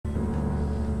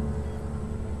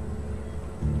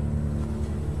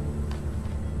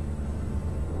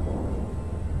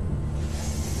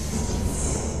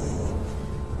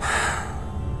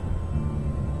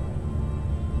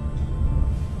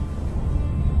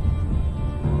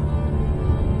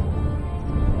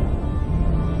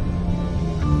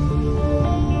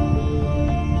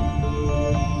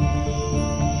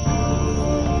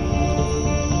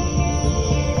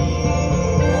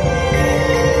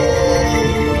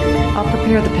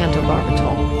hear the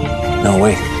pentobarbital. No,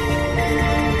 wait.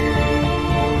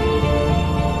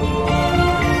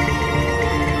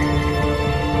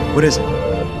 What is it?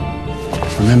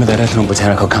 Remember that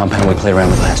ethnobotanical compound we played around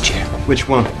with last year? Which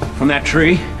one? From that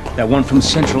tree? That one from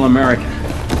Central America.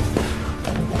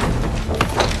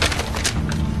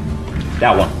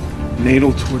 That one.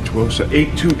 Natal tortuosa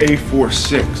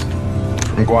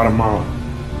 82A46 from Guatemala.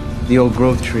 The old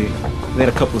growth tree. We had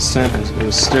a couple of samples. It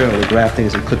was sterile. The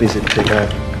graftings and clippings didn't take out.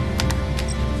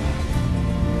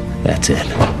 That's it.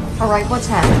 All right, what's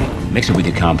happening? Mix it with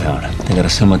your compound. They got a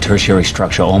similar tertiary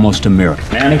structure, almost a mirror.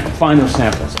 Manny, find those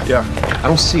samples. Yeah. I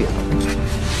don't see it.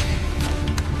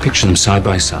 Picture them side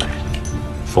by side.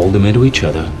 Fold them into each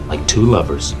other like two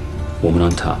lovers, woman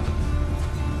on top.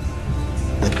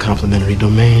 They're complementary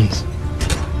domains.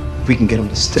 If we can get them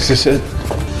to stick. Is this it?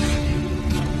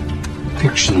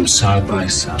 Picture them side by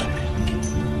side.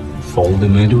 Fold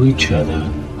them into each other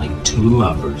like two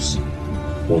lovers,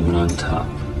 woman on top.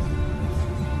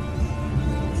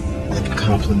 They're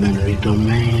complementary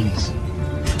domains.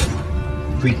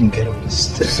 If we can get them to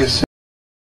stick. Is this it?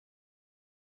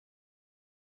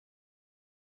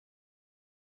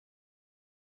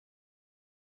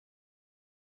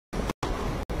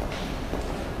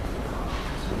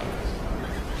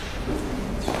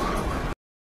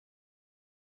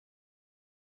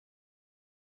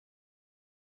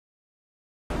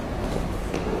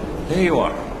 There you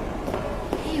are.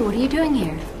 Hey, what are you doing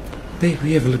here? Babe,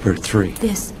 we have Libert 3.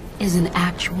 This is an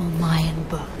actual Mayan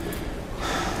book.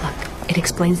 Look, it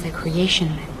explains their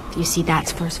creation myth. You see,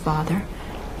 that's first father.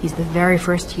 He's the very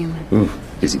first human. Ooh,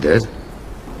 is he dead?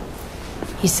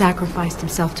 He sacrificed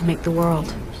himself to make the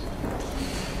world.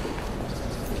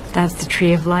 That's the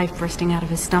tree of life bursting out of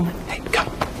his stomach. Hey,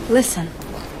 come. Listen.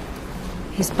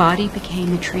 His body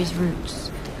became the tree's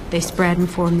roots. They spread and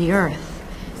formed the earth.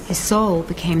 His soul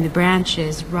became the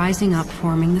branches rising up,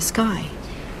 forming the sky.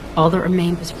 All that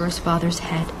remained was first father's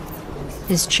head.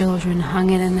 His children hung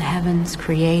it in the heavens,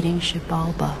 creating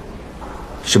Xibalba.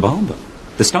 Xibalba?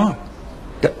 The star?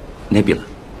 The nebula?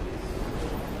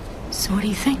 So what do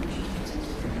you think?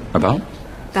 About?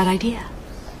 That idea.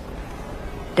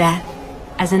 Death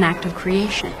as an act of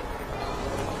creation.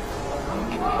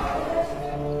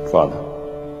 Father.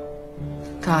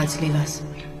 Gods leave us.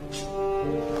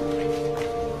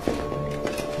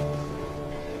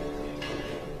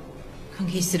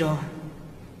 Conquistador,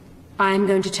 I am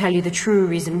going to tell you the true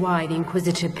reason why the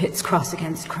Inquisitor pits cross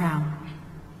against crown.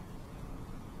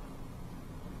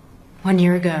 1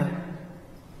 year ago,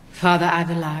 Father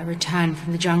Avila returned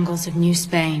from the jungles of New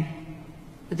Spain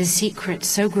with a secret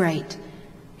so great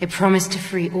it promised to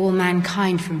free all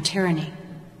mankind from tyranny.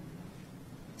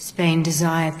 Spain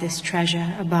desired this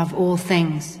treasure above all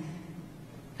things,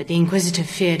 but the Inquisitor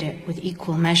feared it with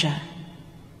equal measure.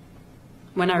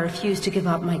 When I refused to give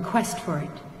up my quest for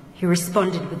it, he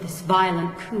responded with this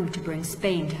violent coup to bring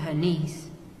Spain to her knees.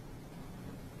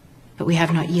 But we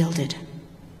have not yielded.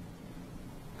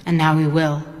 And now we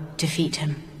will defeat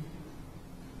him.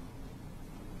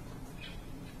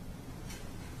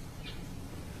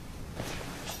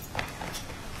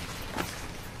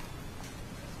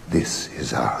 This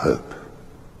is our hope.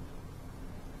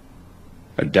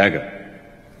 A dagger.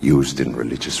 Used in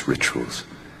religious rituals.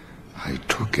 I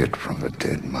took it from a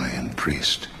dead Mayan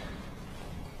priest.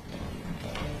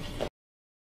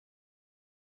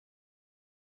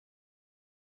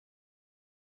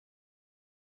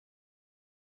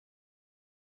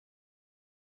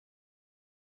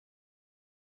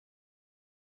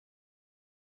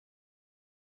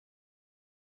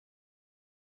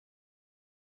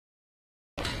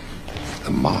 The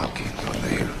marking on the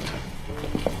hilt.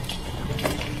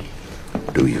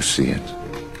 Do you see it?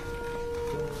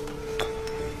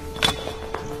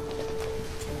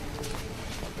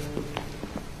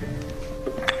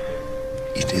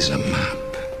 It is a map.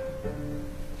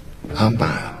 A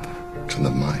map to the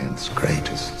Mayans'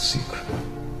 greatest secret.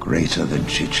 Greater than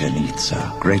Chichen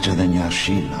Itza, greater than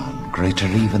Yaxchilan, greater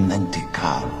even than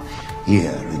Tikal,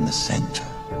 here in the center.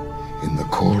 In the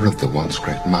core of the once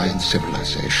great Mayan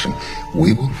civilization,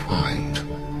 we will find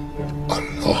a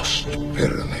lost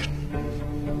pyramid.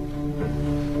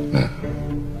 No,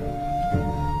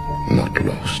 not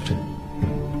lost.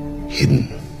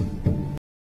 Hidden.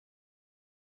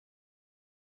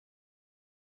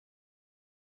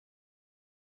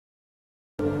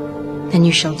 Then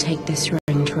you shall take this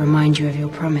ring to remind you of your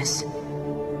promise.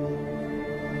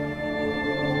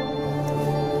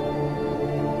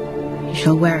 You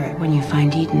shall wear it when you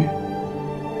find Eden.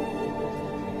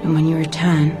 And when you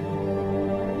return,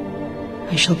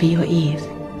 I shall be your Eve.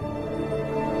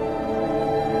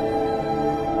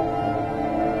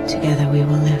 Together we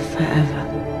will live forever.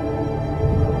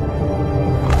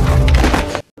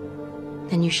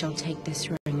 Then you shall take this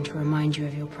ring to remind you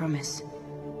of your promise.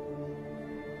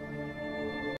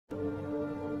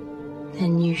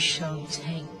 Then you shall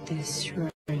take this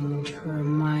ring to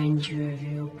remind you of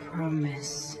your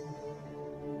promise.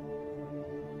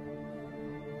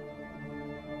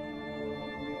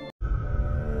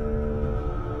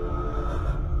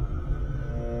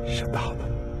 Stop.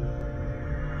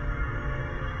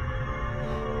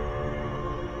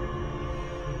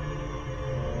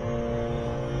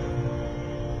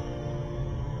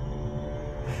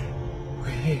 We're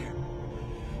here.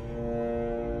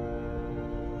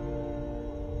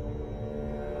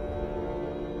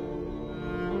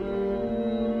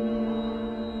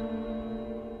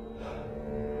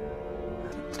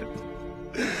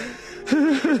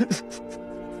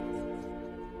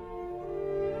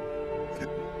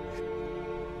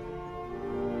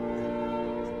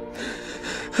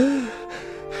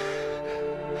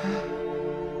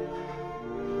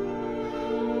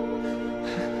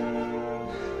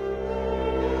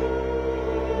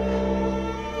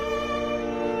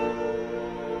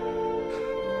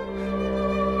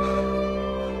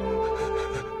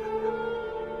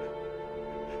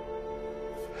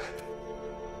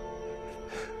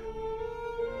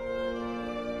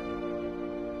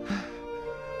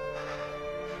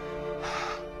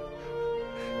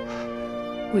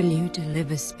 Will you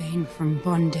deliver Spain from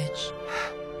bondage?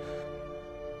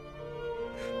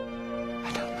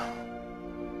 I don't know.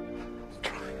 I'm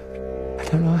trying. I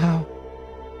don't know how.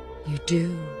 You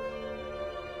do.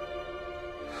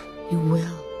 You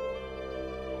will.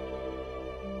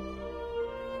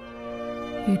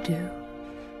 You do.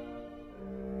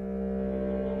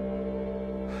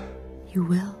 You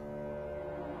will.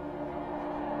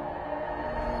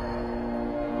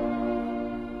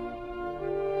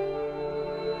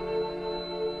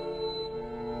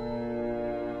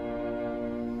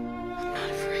 I'm not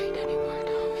afraid anymore,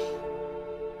 Tommy.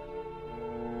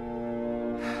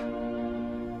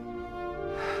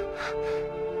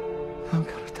 I'm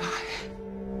gonna die.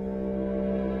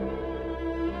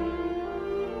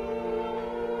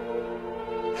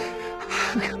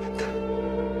 I'm gonna